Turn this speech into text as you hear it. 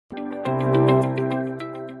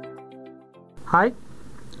Hi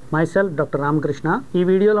myself doctor Ramakrishna. ఈ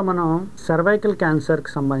వీడియోలో మనం సర్వైకల్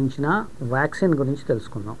క్యాన్సర్కి సంబంధించిన వ్యాక్సిన్ గురించి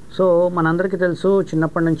తెలుసుకుందాం. సో మనందరికీ తెలుసు,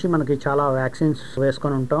 చిన్నప్పటి నుంచి మనకి చాలా వ్యాక్సిన్స్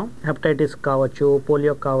వేసుకొని ఉంటాం. హెపటైటిస్ కావచ్చు,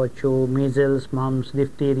 పోలియో కావచ్చు, మీజిల్స్, మమ్స్,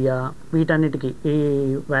 డిఫ్టీరియా, వీటన్నిటికీ ఈ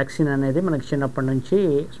వ్యాక్సిన్ అనేది మనకి చిన్నప్పటి నుంచి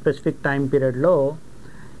స్పెసిఫిక్ టైం పీరియడ్లో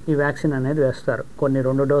ఈ వ్యాక్సిన్ అనేది వేస్తారు. కొన్ని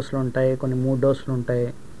 2 డోసులు ఉంటాయి, కొన్ని 3 డోసులు ఉంటాయి,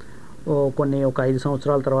 కొన్ని ఒక 5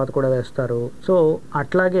 సంవత్సరాల తర్వాత కూడా వేస్తారు. సో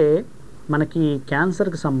అట్లాగే మనకి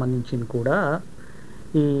క్యాన్సర్కి సంబంధించి కూడా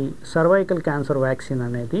ఈ సర్వైకల్ క్యాన్సర్ వ్యాక్సిన్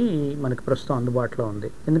అనేది మనకి ప్రస్తుతం అందుబాటులో ఉంది.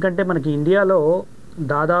 ఎందుకంటే మనకి ఇండియాలో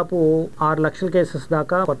దాదాపు 6 లక్షల కేసెస్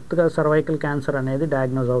దాకా కొత్తగా సర్వైకల్ క్యాన్సర్ అనేది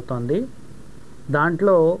డయాగ్నోజ్ అవుతోంది.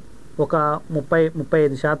 దాంట్లో ఒక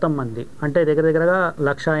 35% మంది, అంటే దగ్గరగా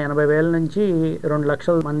 1,80,000 నుంచి 2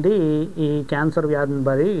 లక్షల మంది ఈ క్యాన్సర్ వ్యాధిని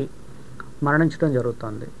బరి మరణించడం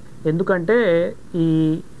జరుగుతుంది. ఎందుకంటే ఈ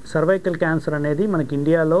సర్వైకల్ క్యాన్సర్ అనేది మనకి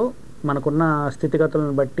ఇండియాలో మనకున్న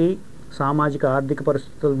స్థితిగతులను బట్టి, సామాజిక ఆర్థిక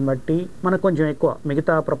పరిస్థితులను బట్టి మనకు కొంచెం ఎక్కువ,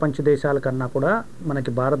 మిగతా ప్రపంచ దేశాల కన్నా కూడా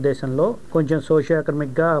మనకి భారతదేశంలో కొంచెం సోషియో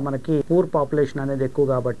ఎకనామిక్గా మనకి పూర్ పాపులేషన్ అనేది ఎక్కువ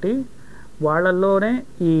కాబట్టి వాళ్ళల్లోనే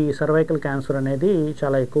ఈ సర్వైకల్ క్యాన్సర్ అనేది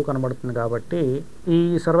చాలా ఎక్కువ కనబడుతుంది. కాబట్టి ఈ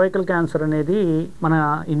సర్వైకల్ క్యాన్సర్ అనేది మన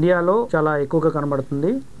ఇండియాలో చాలా ఎక్కువగా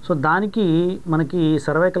కనబడుతుంది. సో దానికి మనకి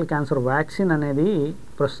సర్వైకల్ క్యాన్సర్ వ్యాక్సిన్ అనేది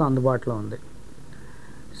ప్రస్తుతం అందుబాటులో ఉంది.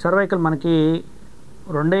 సర్వైకల్ మనకి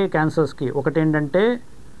 2 క్యాన్సర్స్కి, ఒకటి ఏంటంటే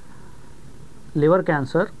లివర్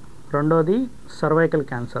క్యాన్సర్, రెండోది సర్వైకల్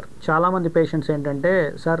క్యాన్సర్. చాలామంది పేషెంట్స్ ఏంటంటే,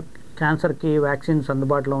 సార్ క్యాన్సర్కి వ్యాక్సిన్స్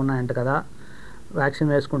అందుబాటులో ఉన్నాయంట కదా, వ్యాక్సిన్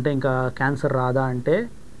వేసుకుంటే ఇంకా క్యాన్సర్ రాదా అంటే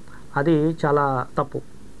అది చాలా తప్పు.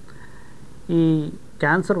 ఈ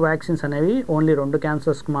క్యాన్సర్ వ్యాక్సిన్స్ అనేవి ఓన్లీ 2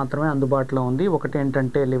 క్యాన్సర్స్కి మాత్రమే అందుబాటులో ఉంది. ఒకటి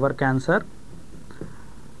ఏంటంటే లివర్ క్యాన్సర్.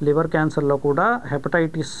 లివర్ క్యాన్సర్లో కూడా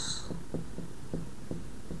హెపటైటిస్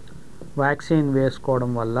వ్యాక్సిన్ వేసుకోవడం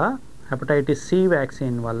వల్ల, హెపటైటిస్ సి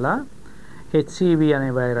వ్యాక్సిన్ వల్ల, హెచ్సివి అనే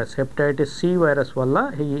వైరస్, హెపటైటిస్ సి వైరస్ వల్ల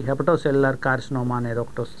ఈ హెపటోసెల్యులర్ కార్సినోమా అనేది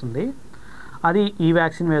ఒకటి వస్తుంది. అది ఈ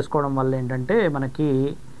వ్యాక్సిన్ వేసుకోవడం వల్ల ఏంటంటే మనకి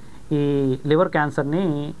ఈ లివర్ క్యాన్సర్ని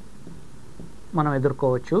మనం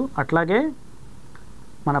ఎదుర్కోవచ్చు. అట్లాగే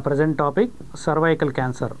మన present topic cervical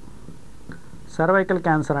cancer. Cervical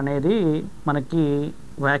cancer అనేది మనకి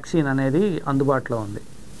వ్యాక్సిన్ అనేది అందుబాటులో ఉంది.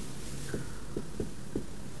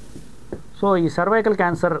 సో ఈ సర్వైకల్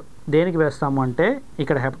క్యాన్సర్ దేనికి వేస్తాము అంటే,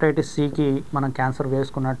 ఇక్కడ హెపటైటిస్ సికి మనం క్యాన్సర్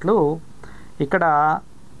వేసుకున్నట్లు ఇక్కడ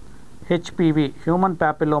హెచ్పివి, హ్యూమన్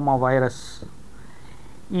ప్యాపిలోమా వైరస్,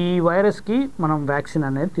 ఈ వైరస్కి మనం వ్యాక్సిన్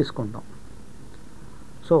అనేది తీసుకుంటాం.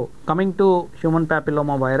 So coming to human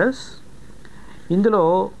papilloma virus, ఇందులో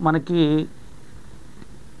మనకి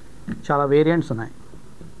చాలా వేరియంట్స్ ఉన్నాయి.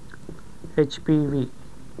 HPV,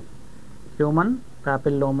 human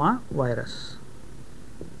papilloma virus.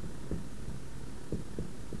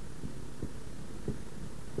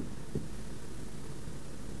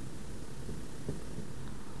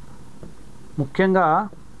 ముఖ్యంగా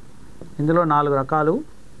ఇందులో 4 రకాలు: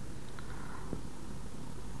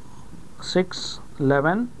 6,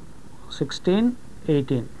 11, 16,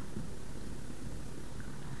 18.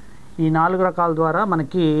 ఈ 4 రకాల ద్వారా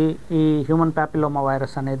మనకి ఈ హ్యూమన్ ప్యాపిలోమా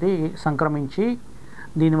వైరస్ అనేది సంక్రమించి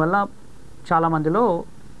దీనివల్ల చాలామందిలో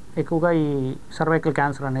ఎక్కువగా ఈ సర్వైకల్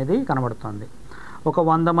క్యాన్సర్ అనేది కనబడుతుంది. ఒక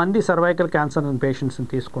 100 మంది సర్వైకల్ క్యాన్సర్ పేషెంట్స్ని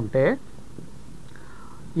తీసుకుంటే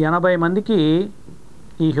 80 మందికి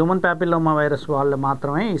ఈ హ్యూమన్ ప్యాపిలోమా వైరస్ వాళ్ళు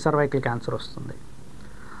మాత్రమే ఈ సర్వైకల్ క్యాన్సర్ వస్తుంది.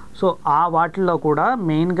 సో వాటిల్లో కూడా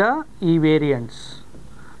మెయిన్గా ఈ వేరియంట్స్,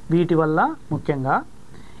 వీటి వల్ల ముఖ్యంగా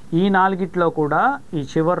ఈ 4 కూడా ఈ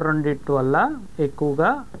చివరి 2 వల్ల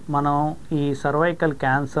ఎక్కువగా మనం ఈ సర్వైకల్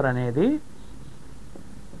క్యాన్సర్ అనేది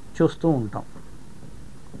చూస్తూ ఉంటాం.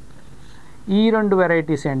 ఈ 2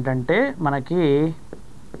 వెరైటీస్ ఏంటంటే మనకి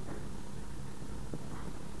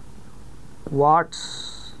వాట్స్,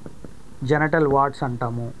 జెనటల్ వాట్స్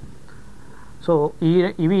అంటాము. సో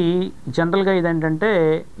ఇవి జనరల్గా ఇదేంటంటే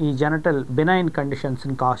ఈ జెనటల్ బెనైన్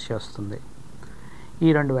కండిషన్స్ని కాజ్ చేస్తుంది, ఈ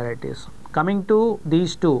 2 varieties. Coming to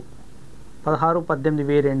these 2, 16, 18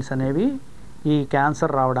 variants అనేవి ఈ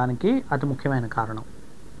క్యాన్సర్ రావడానికి అతి ముఖ్యమైన కారణం.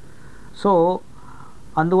 సో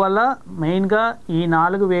అందువల్ల మెయిన్గా ఈ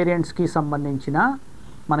 4 వేరియంట్స్కి సంబంధించిన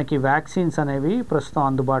మనకి వ్యాక్సిన్స్ అనేవి ప్రస్తుతం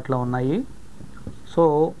అందుబాటులో ఉన్నాయి. సో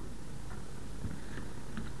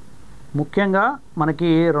ముఖ్యంగా మనకి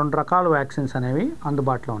 2 రకాల వ్యాక్సిన్స్ అనేవి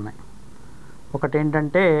అందుబాటులో ఉన్నాయి. ఒకటి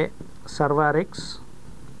ఏంటంటే సర్వారిక్స్,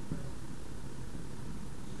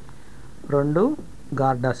 2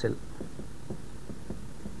 గార్డాసిల్.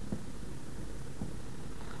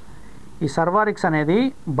 ఈ సర్వారిక్స్ అనేది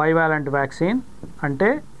బైవాలెంట్ వ్యాక్సిన్,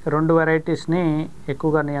 అంటే 2 వెరైటీస్ని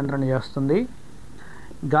ఎక్కువగా నియంత్రణ చేస్తుంది.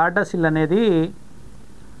 గార్డాసిల్ అనేది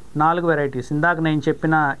 4 వెరైటీస్. ఇందాక నేను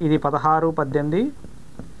చెప్పిన ఇది 16, 18,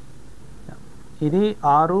 ఇది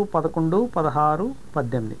 6, 11, 16,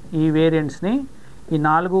 18 ఈ వేరియంట్స్ని ఈ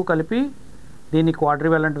 4 కలిపి దీన్ని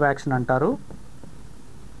క్వాడ్రివెలెంట్ వ్యాక్సిన్ అంటారు.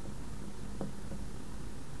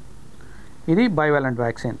 ఇది బైవెలెంట్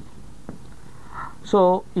వ్యాక్సిన్. సో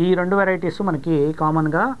ఈ 2 వెరైటీస్ మనకి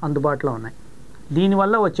కామన్గా అందుబాటులో ఉన్నాయి.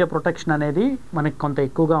 దీనివల్ల వచ్చే ప్రొటెక్షన్ అనేది మనకి కొంత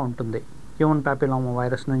ఎక్కువగా ఉంటుంది హ్యూమన్ ప్యాపిలోమా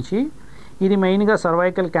వైరస్ నుంచి. ఇది మెయిన్గా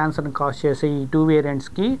సర్వైకల్ క్యాన్సర్ని కాజ్ చేసే ఈ 2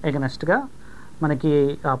 వేరియంట్స్కి ఎగనెస్ట్గా మనకి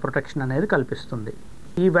ఆ ప్రొటెక్షన్ అనేది కల్పిస్తుంది.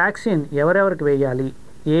 ఈ వ్యాక్సిన్ ఎవరెవరికి వేయాలి,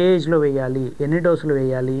 ఏ ఏజ్లో వేయాలి, ఎన్ని డోసులు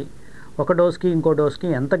వేయాలి, ఒక డోస్కి ఇంకో డోస్కి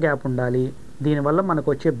ఎంత గ్యాప్ ఉండాలి, దీనివల్ల మనకు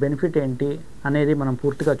వచ్చే బెనిఫిట్ ఏంటి అనేది మనం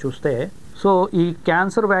పూర్తిగా చూస్తే, సో ఈ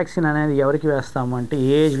క్యాన్సర్ వ్యాక్సిన్ అనేది ఎవరికి వేస్తామంటే,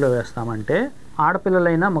 ఏ ఏజ్లో వేస్తామంటే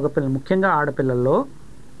ఆడపిల్లలైనా మగపిల్లలు, ముఖ్యంగా ఆడపిల్లల్లో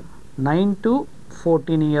 9 to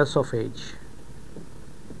 14 years ఆఫ్ ఏజ్,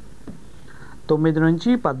 9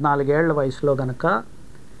 నుంచి 14 ఏళ్ల వయసులో కనుక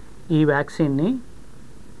ఈ వ్యాక్సిన్ని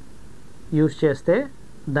యూజ్ చేస్తే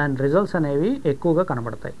దాని రిజల్ట్స్ అనేవి ఎక్కువగా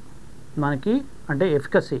కనబడతాయి మనకి. అంటే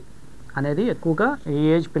ఎఫికసీ అనేది ఎక్కువగా ఈ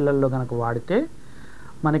ఏజ్ పిల్లల్లో కనుక వాడితే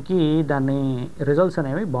మనకి దాని రిజల్ట్స్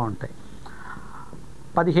అనేవి బాగుంటాయి.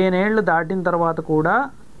 15 ఏళ్ళు దాటిన తర్వాత కూడా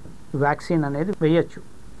వ్యాక్సిన్ అనేది వేయచ్చు,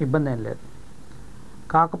 ఇబ్బంది ఏం లేదు.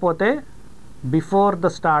 కాకపోతే before the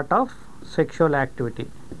start of sexual activity,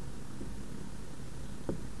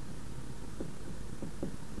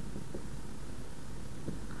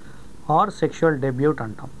 are sexual debut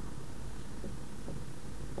అంటాం.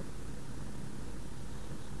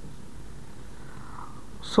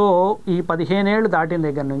 సో ఈ 15 ఏళ్ళు దాటిన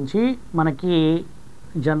దగ్గర నుంచి మనకి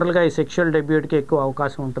జనరల్గా ఈ సెక్షువల్ డెబ్యూట్కి ఎక్కువ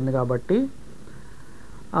అవకాశం ఉంటుంది కాబట్టి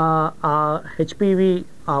ఆ హెచ్పివి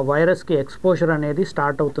ఆ వైరస్కి ఎక్స్పోజర్ అనేది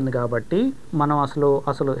స్టార్ట్ అవుతుంది. కాబట్టి మనం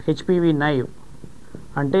అసలు హెచ్పివి నైవ్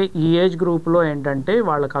అంటే ఈ ఏజ్ గ్రూప్లో ఏంటంటే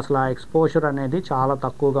వాళ్ళకి అసలు ఆ ఎక్స్పోజర్ అనేది చాలా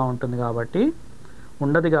తక్కువగా ఉంటుంది కాబట్టి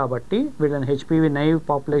వీళ్ళని హెచ్పివి నైవ్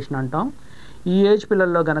పాపులేషన్ అంటాం. ఈ ఏజ్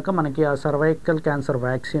పిల్లల్లో కనుక మనకి ఆ సర్వైకల్ క్యాన్సర్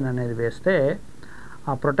వ్యాక్సిన్ అనేది వేస్తే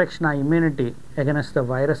ఆ ప్రొటెక్షన్, ఆ ఇమ్యూనిటీ అగెన్స్ట్ ద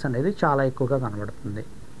వైరస్ అనేది చాలా ఎక్కువగా కనబడుతుంది.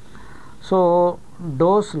 సో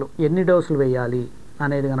డోసులు, ఎన్ని డోసులు వేయాలి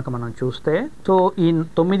అనేది కనుక మనం చూస్తే, సో ఈ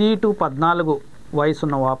 9 to 14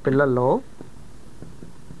 వయసున్న పిల్లల్లో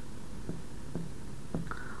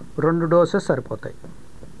 2 డోసెస్ సరిపోతాయి.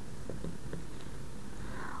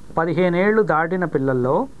 15 ఏళ్ళు దాటిన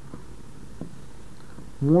పిల్లల్లో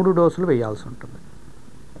 3 డోసులు వేయాల్సి ఉంటుంది.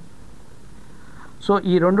 సో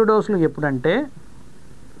ఈ 2 డోసులు ఎప్పుడంటే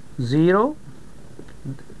 0,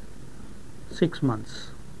 6 months.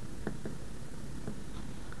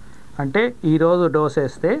 అంటే ఈరోజు డోస్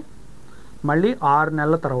వేస్తే మళ్ళీ 6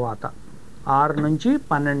 నెలల తర్వాత, 6 నుంచి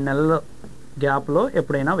 12 నెలల గ్యాప్లో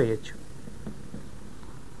ఎప్పుడైనా వేయచ్చు.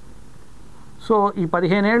 సో ఈ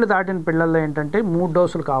 15 ఏళ్ళు దాటిన పిల్లల్లో ఏంటంటే 3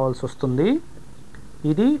 డోసులు కావాల్సి వస్తుంది.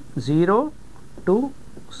 ఇది 0 to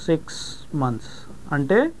 6 months.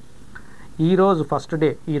 అంటే ఈరోజు ఫస్ట్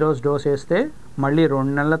డే ఈరోజు డోస్ వేస్తే మళ్ళీ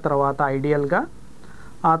 2 నెలల తర్వాత ఐడియల్గా,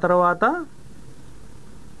 ఆ తర్వాత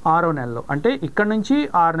 6వ నెలలో, అంటే ఇక్కడ నుంచి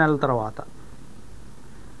 6 నెలల తర్వాత.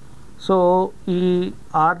 సో ఈ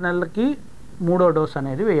 6 నెలలకి 3వ డోస్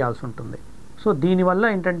అనేది వేయాల్సి ఉంటుంది. సో దీనివల్ల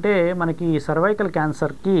ఏంటంటే మనకి సర్వైకల్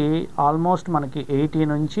క్యాన్సర్కి ఆల్మోస్ట్ మనకి 80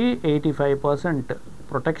 నుంచి 85%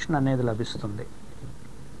 ప్రొటెక్షన్ అనేది లభిస్తుంది.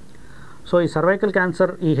 సో ఈ సర్వైకల్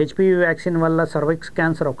క్యాన్సర్, ఈ హెచ్పివి వ్యాక్సిన్ వల్ల సర్వైక్స్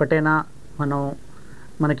క్యాన్సర్ ఒక్కటేనా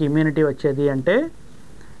మనకి ఇమ్యూనిటీ వచ్చేది అంటే,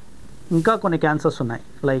 ఇంకా కొన్ని క్యాన్సర్స్ ఉన్నాయి.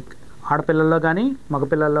 లైక్ ఆడపిల్లల్లో కానీ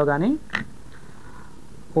మగపిల్లల్లో కానీ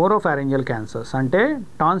ఓరోఫారింజియల్ క్యాన్సర్స్, అంటే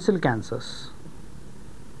టాన్సిల్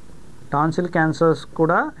క్యాన్సర్స్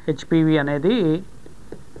కూడా హెచ్పివి అనేది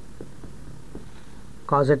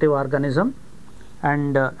causative organism.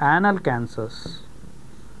 And anal cancers,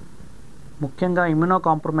 ముఖ్యంగా ఇమ్యూనో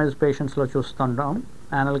కాంప్రమైజ్ పేషెంట్స్లో చూస్తుంటాం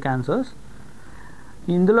యానల్ క్యాన్సర్స్.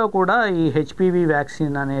 ఇందులో కూడా ఈ హెచ్పివి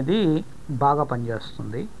వ్యాక్సిన్ అనేది బాగా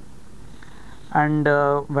పనిచేస్తుంది. అండ్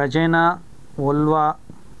వెజైనా, వోల్వా,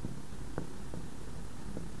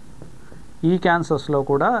 ఈ క్యాన్సర్స్లో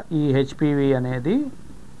కూడా ఈ హెచ్పివి అనేది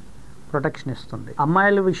ప్రొటెక్షన్ ఇస్తుంది.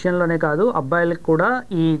 అమ్మాయిల విషయంలోనే కాదు, అబ్బాయిలకు కూడా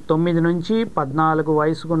ఈ 9 నుంచి 14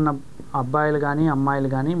 వయసుకున్న అబ్బాయిలు కానీ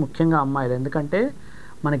అమ్మాయిలు కానీ, ముఖ్యంగా అమ్మాయిలు, ఎందుకంటే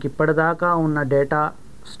మనకి ఇప్పటిదాకా ఉన్న డేటా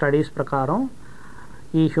స్టడీస్ ప్రకారం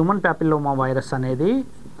ఈ హ్యూమన్ ప్యాపిలోమా వైరస్ అనేది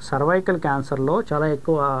సర్వైకల్ క్యాన్సర్లో చాలా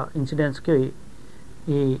ఎక్కువ ఇన్సిడెంట్స్కి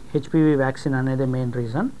ఈ హెచ్పివి వ్యాక్సిన్ అనేది మెయిన్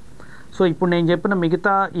రీజన్. సో ఇప్పుడు నేను చెప్పిన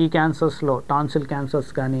మిగతా ఈ క్యాన్సర్స్లో, టాన్సిల్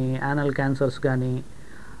క్యాన్సర్స్ కానీ యానల్ క్యాన్సర్స్ కానీ,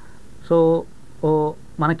 సో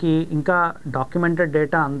మనకి ఇంకా డాక్యుమెంటెడ్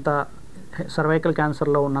డేటా అంత సర్వైకల్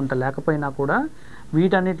క్యాన్సర్లో ఉన్నంత లేకపోయినా కూడా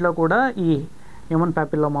వీటన్నిటిలో కూడా ఈ హ్యూమన్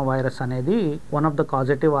ప్యాపిలోమా వైరస్ అనేది one of the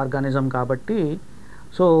causative organism కాబట్టి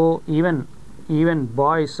so even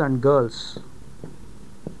boys and girls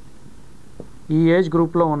ఈ ఏజ్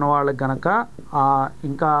గ్రూప్లో ఉన్న వాళ్ళకి గనక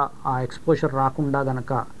ఇంకా ఆ ఎక్స్పోజర్ రాకుండా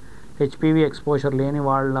గనక హెచ్పివి ఎక్స్పోజర్ లేని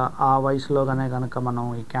వాళ్ళ ఆ వయసులోగానే గనక మనం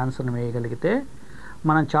ఈ క్యాన్సర్ని వేయగలిగితే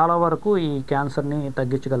మనం చాలా వరకు ఈ క్యాన్సర్ని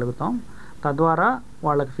తగ్గించగలుగుతాం. తద్వారా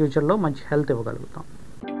వాళ్ళకి ఫ్యూచర్లో మంచి హెల్త్ ఇవ్వగలుగుతాం.